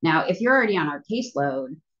surgery. Now, if you're already on our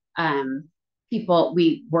caseload,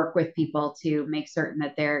 we work with people to make certain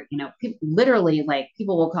that they're, literally like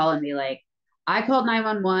people will call and be like, I called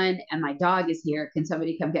 911 and my dog is here. Can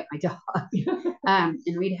somebody come get my dog? And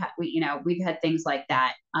we've had things like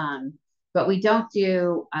that. But we don't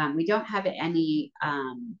have any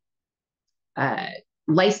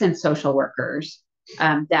licensed social workers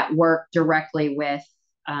that work directly with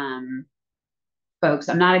folks.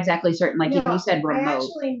 I'm not exactly certain. Like you said, remote. I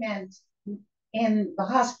actually meant in the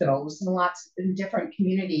hospitals and in different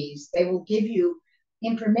communities, they will give you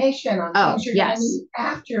information on things you're going to need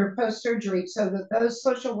after post-surgery, so that those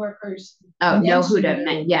social workers know who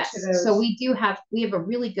to yes. So we have a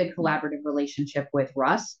really good collaborative relationship with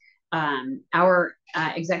Russ. Our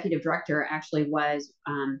executive director actually was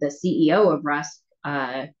the CEO of Russ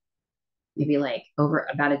maybe like over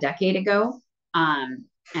about a decade ago.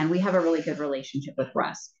 And we have a really good relationship with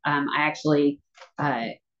Russ. I actually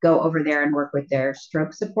go over there and work with their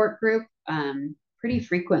stroke support group pretty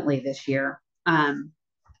frequently this year.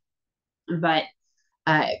 But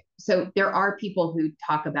so there are people who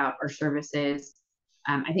talk about our services.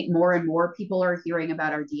 I think more and more people are hearing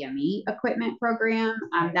about our DME equipment program.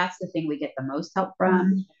 That's the thing we get the most help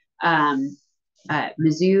from.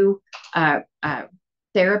 Mizzou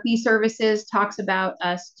Therapy Services talks about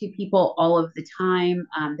us to people all of the time.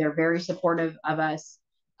 They're very supportive of us.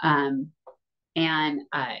 So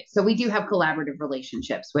we do have collaborative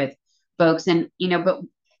relationships with folks, and but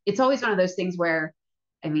it's always one of those things where,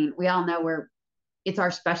 I mean, we all know it's our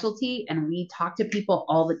specialty, and we talk to people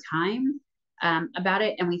all the time about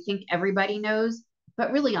it, and we think everybody knows,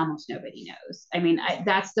 but really almost nobody knows. I mean,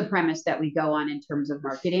 that's the premise that we go on in terms of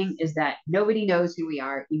marketing, is that nobody knows who we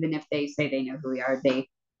are. Even if they say they know who we are,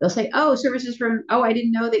 they'll say, oh, services from, oh, I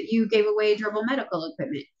didn't know that you gave away durable medical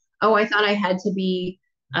equipment. Oh, I thought I had to be,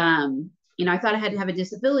 I thought I had to have a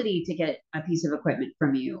disability to get a piece of equipment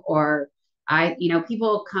from you. Or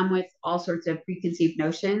people come with all sorts of preconceived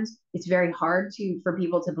notions. It's very hard for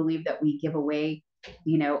people to believe that we give away,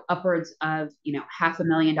 upwards of,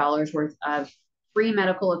 $500,000 worth of free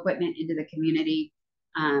medical equipment into the community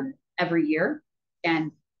every year.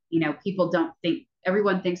 And,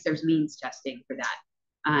 everyone thinks there's means testing for that.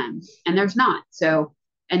 And there's not. So,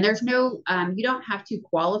 and there's no, you don't have to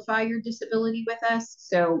qualify your disability with us.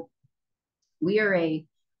 So we are a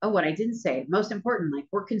oh, what I didn't say, most important, like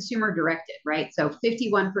we're consumer directed, right? So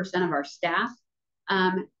 51% of our staff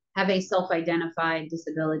have a self-identified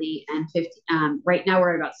disability, and right now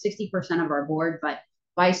we're at about 60% of our board, but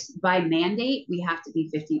by mandate, we have to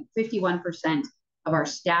be 51% of our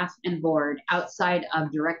staff and board outside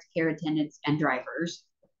of direct care attendants and drivers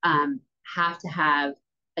have to have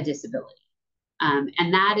a disability.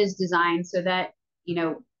 And that is designed so that, you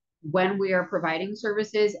know, when we are providing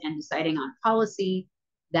services and deciding on policy,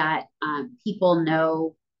 that people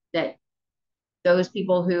know that those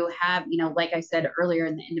people who have, you know, like I said earlier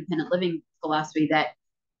in the independent living philosophy, that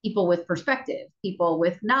people with perspective, people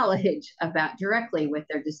with knowledge about directly with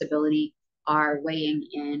their disability are weighing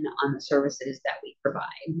in on the services that we provide.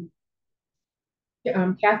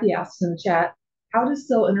 Kathy asks in the chat, how does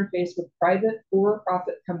SIL interface with private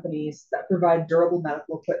for-profit companies that provide durable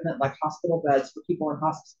medical equipment like hospital beds for people in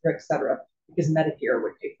hospice, et cetera, because Medicare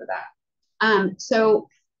would pay for that? So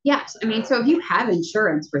yes, I mean, so if you have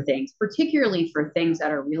insurance for things, particularly for things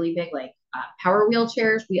that are really big, like power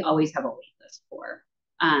wheelchairs, we always have a wait list for.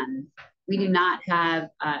 We do not have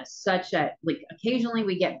such a, like occasionally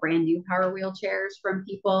we get brand new power wheelchairs from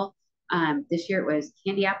people. This year it was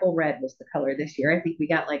candy apple red was the color this year. I think we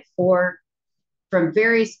got like 4 from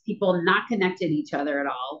various people not connected to each other at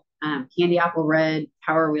all. Candy apple red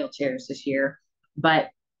power wheelchairs this year. But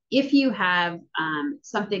if you have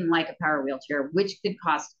something like a power wheelchair, which could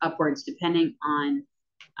cost upwards, depending on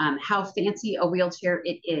how fancy a wheelchair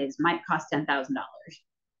it is, might cost $10,000.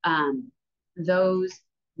 Those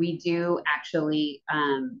we do actually,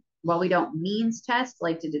 while we don't means test,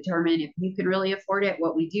 like to determine if you can really afford it,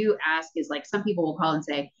 what we do ask is, like, some people will call and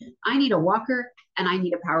say, I need a walker and I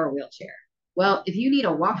need a power wheelchair. Well, if you need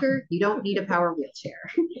a walker, you don't need a power wheelchair.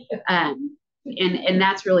 And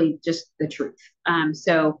that's really just the truth.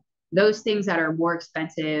 So those things that are more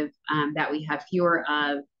expensive, that we have fewer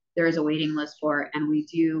of, there is a waiting list for, and we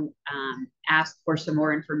do ask for some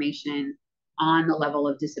more information on the level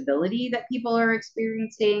of disability that people are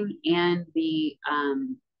experiencing, and the,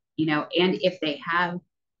 you know, and if they have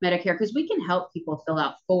Medicare, because we can help people fill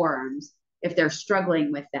out forms if they're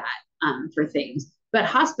struggling with that for things. But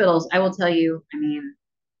hospitals, I will tell you, I mean,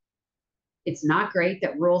 it's not great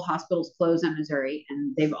that rural hospitals close in Missouri,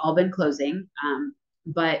 and they've all been closing.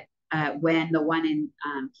 But when the one in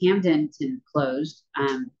Camdenton closed,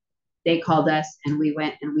 they called us and we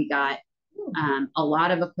went and we got a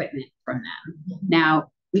lot of equipment from them. Now,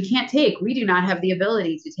 we do not have the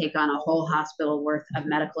ability to take on a whole hospital worth of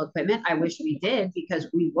medical equipment. I wish we did, because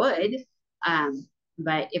we would.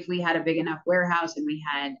 But if we had a big enough warehouse and we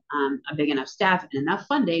had a big enough staff and enough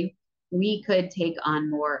funding, we could take on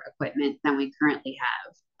more equipment than we currently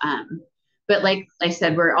have. But like I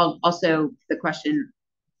said, we're also the question,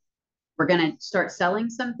 we're going to start selling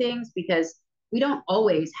some things, because we don't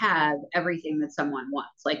always have everything that someone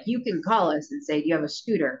wants. Like, you can call us and say, do you have a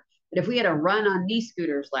scooter? But if we had a run on knee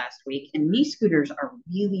scooters last week, and knee scooters are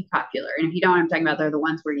really popular. And if you don't know what I'm talking about, they're the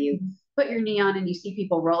ones where you put your knee on and you see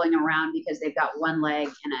people rolling around because they've got one leg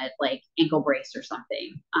and a like ankle brace or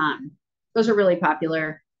something. Those are really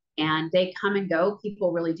popular, and they come and go.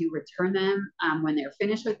 People really do return them when they're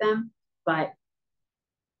finished with them. But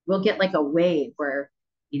we'll get like a wave where,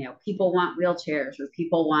 you know, people want wheelchairs or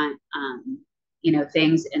people want, you know,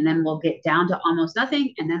 things, and then we'll get down to almost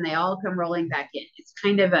nothing, and then they all come rolling back in. It's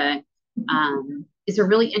kind of a, it's a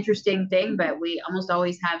really interesting thing, but we almost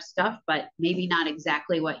always have stuff, but maybe not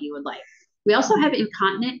exactly what you would like. We also have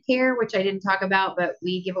incontinent care, which I didn't talk about, but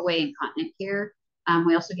we give away incontinent care.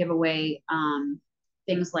 We also give away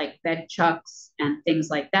things like bed chucks and things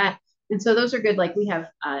like that. And so those are good. Like, we have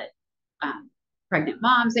pregnant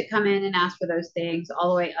moms that come in and ask for those things, all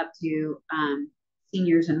the way up to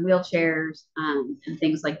seniors in wheelchairs and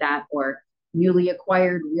things like that, or newly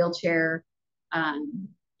acquired wheelchair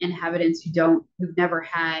inhabitants who've never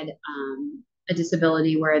had a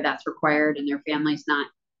disability where that's required, and their family's not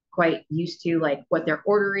quite used to like what their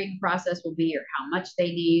ordering process will be or how much they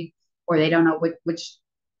need, or they don't know which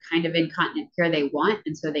kind of incontinent care they want,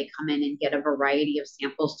 and so they come in and get a variety of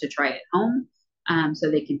samples to try at home, so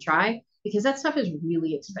they can try, because that stuff is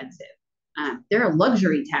really expensive. There are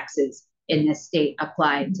luxury taxes in this state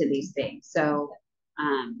applied to these things. So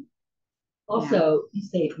also, you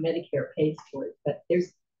say Medicare pays for it, but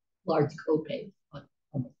there's large copays on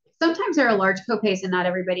sometimes there are large copays, and not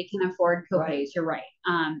everybody can afford copays. Right. You're right.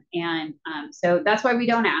 So that's why we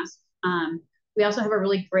don't ask. We also have a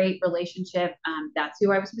really great relationship. That's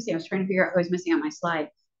who I was missing. I was trying to figure out who I was missing on my slide.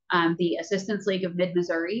 The Assistance League of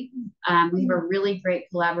Mid-Missouri. We have a really great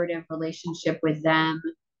collaborative relationship with them.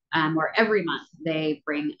 or every month they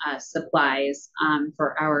bring us supplies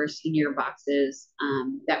for our senior boxes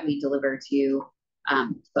that we deliver to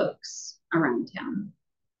folks around town.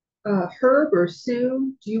 Herb or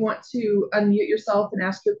Sue, do you want to unmute yourself and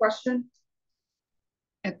ask your question?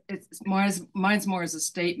 Mine's more as a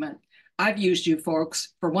statement. I've used you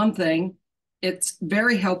folks. For one thing, it's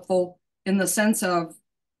very helpful in the sense of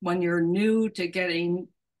when you're new to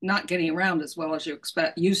not getting around as well as you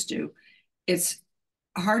used to, it's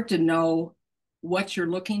hard to know what you're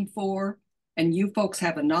looking for, and you folks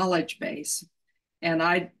have a knowledge base. And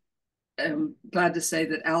I am glad to say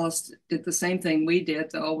that Alice did the same thing we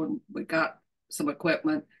did, though, when we got some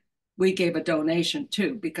equipment. We gave a donation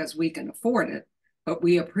too, because we can afford it, but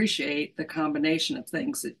we appreciate the combination of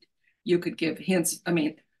things that you could give hints. I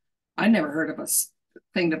mean, I never heard of a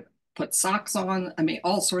thing to put socks on. I mean,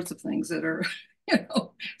 all sorts of things that are,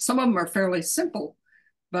 some of them are fairly simple,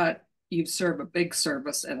 but you serve a big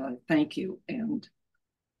service, and I thank you. And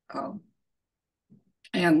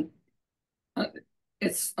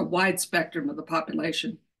it's a wide spectrum of the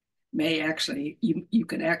population you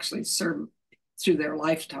can actually serve through their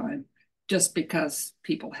lifetime, just because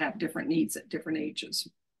people have different needs at different ages.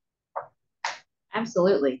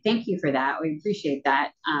 Absolutely. Thank you for that. We appreciate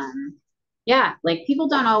that. Yeah, like people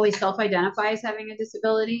don't always self-identify as having a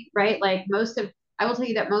disability, right? Like I will tell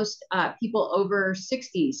you that most people over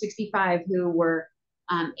 60, 65 who were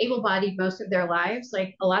able-bodied most of their lives,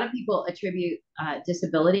 like a lot of people attribute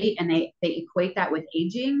disability and they equate that with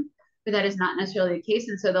aging, but that is not necessarily the case.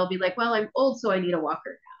 And so they'll be like, well, I'm old, so I need a walker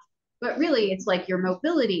now. But really, it's like your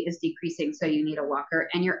mobility is decreasing, so you need a walker,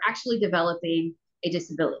 and you're actually developing a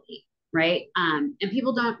disability, right? And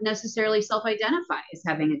people don't necessarily self-identify as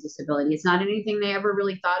having a disability. It's not anything they ever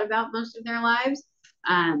really thought about most of their lives.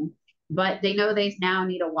 But they know they now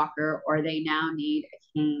need a walker or they now need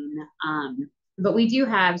a cane. But we do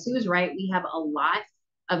have, Sue is right, we have a lot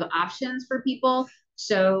of options for people.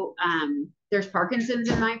 So there's Parkinson's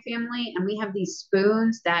in my family, and we have these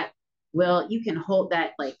spoons that you can hold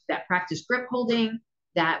that, like that practice grip holding,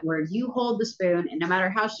 that where you hold the spoon, and no matter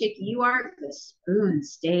how shaky you are, the spoon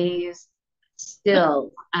stays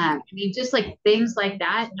still. I mean, just like things like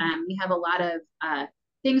that. We have a lot of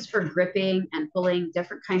things for gripping and pulling,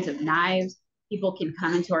 different kinds of knives. People can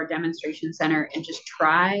come into our demonstration center and just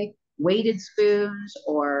try weighted spoons,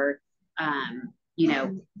 or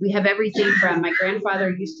we have everything from, my grandfather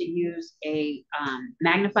used to use a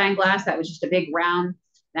magnifying glass that was just a big round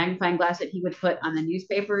magnifying glass that he would put on the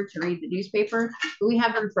newspaper to read the newspaper. But we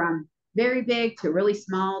have them from very big to really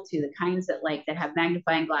small, to the kinds that have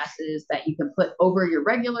magnifying glasses that you can put over your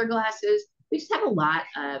regular glasses. We just have a lot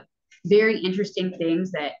of very interesting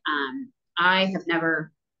things that I have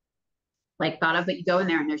never thought of, but you go in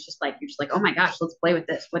there and there's just you're just like, oh my gosh, let's play with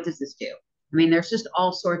this. What does this do? I mean, there's just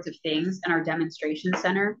all sorts of things in our demonstration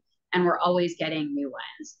center, and we're always getting new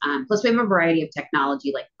ones. Plus we have a variety of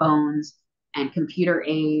technology like phones and computer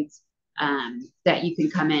aids that you can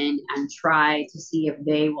come in and try to see if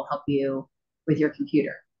they will help you with your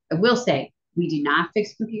computer. I will say, we do not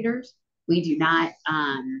fix computers. We do not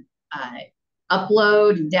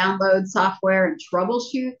upload and download software and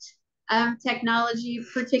troubleshoot technology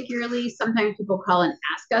particularly. Sometimes people call and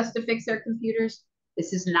ask us to fix their computers.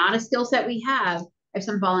 This is not a skill set we have. I have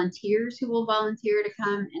some volunteers who will volunteer to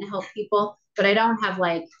come and help people, but I don't have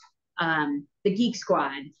the Geek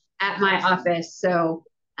Squad at my office. So,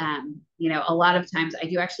 a lot of times I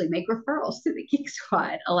do actually make referrals to the Geek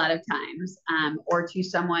Squad a lot of times, or to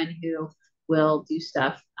someone who will do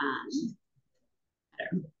stuff.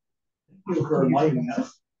 Thank you for enlightening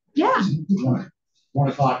us. Yeah. 1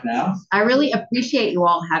 o'clock now. I really appreciate you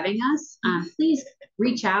all having us. Please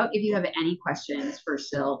reach out if you have any questions for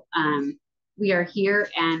Sil. We are here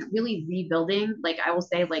and really rebuilding. I will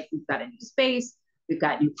say, we've got a new space. We've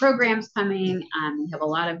got new programs coming. We have a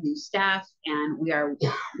lot of new staff, and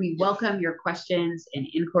we welcome your questions and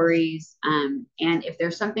inquiries. And if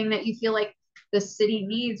there's something that you feel like the city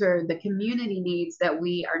needs or the community needs that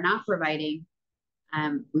we are not providing,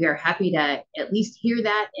 we are happy to at least hear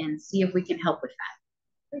that and see if we can help with that.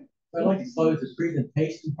 I'd like to close the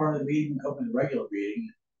presentation part of the meeting and open the regular meeting.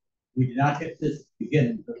 We did not get this to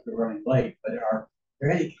begin because we're running late, but are there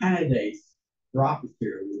any candidates for office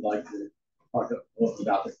here who would like to talk a little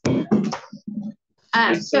about this?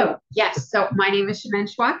 So my name is Chimene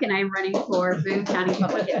Schwach, and I'm running for Boone County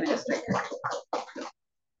Public Administrator.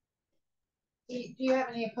 Do you have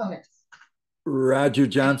any opponents? Roger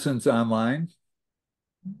Johnson's online.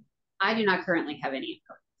 I do not currently have any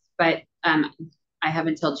opponents, but I have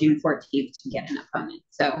until June 14th to get an opponent.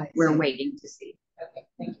 So we're waiting to see. Okay,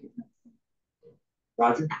 thank you.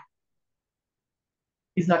 Roger?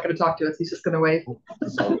 He's not going to talk to us. He's just going to wave. All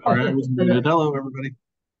right, I was muted. Hello, everybody.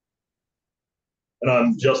 And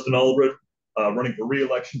I'm Justin Aldred, running for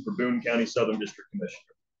re-election for Boone County Southern District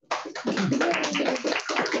Commissioner. I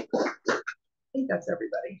think that's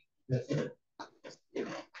everybody. Thank you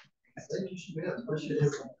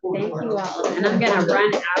all. And I'm going to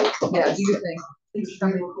run out. Yeah, do you think?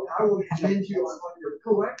 I will commend you on your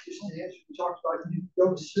proactive stance. You talked about you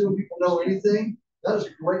don't assume people know anything. That is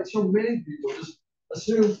great. So many people just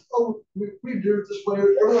assume, oh, we do it this way.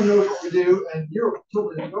 Everyone knows what we do, and you're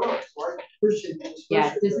totally ignorant. So I appreciate that.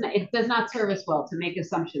 Yeah, it does not serve us well to make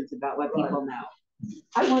assumptions about what people know.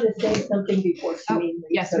 I want to say something before Chimene.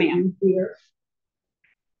 Yes, ma'am. Here,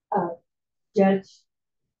 Judge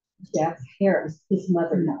Jeff Harris, his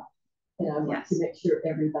mother died, and I want to make sure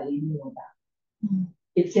everybody knew about it.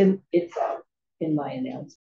 It's in my announcement.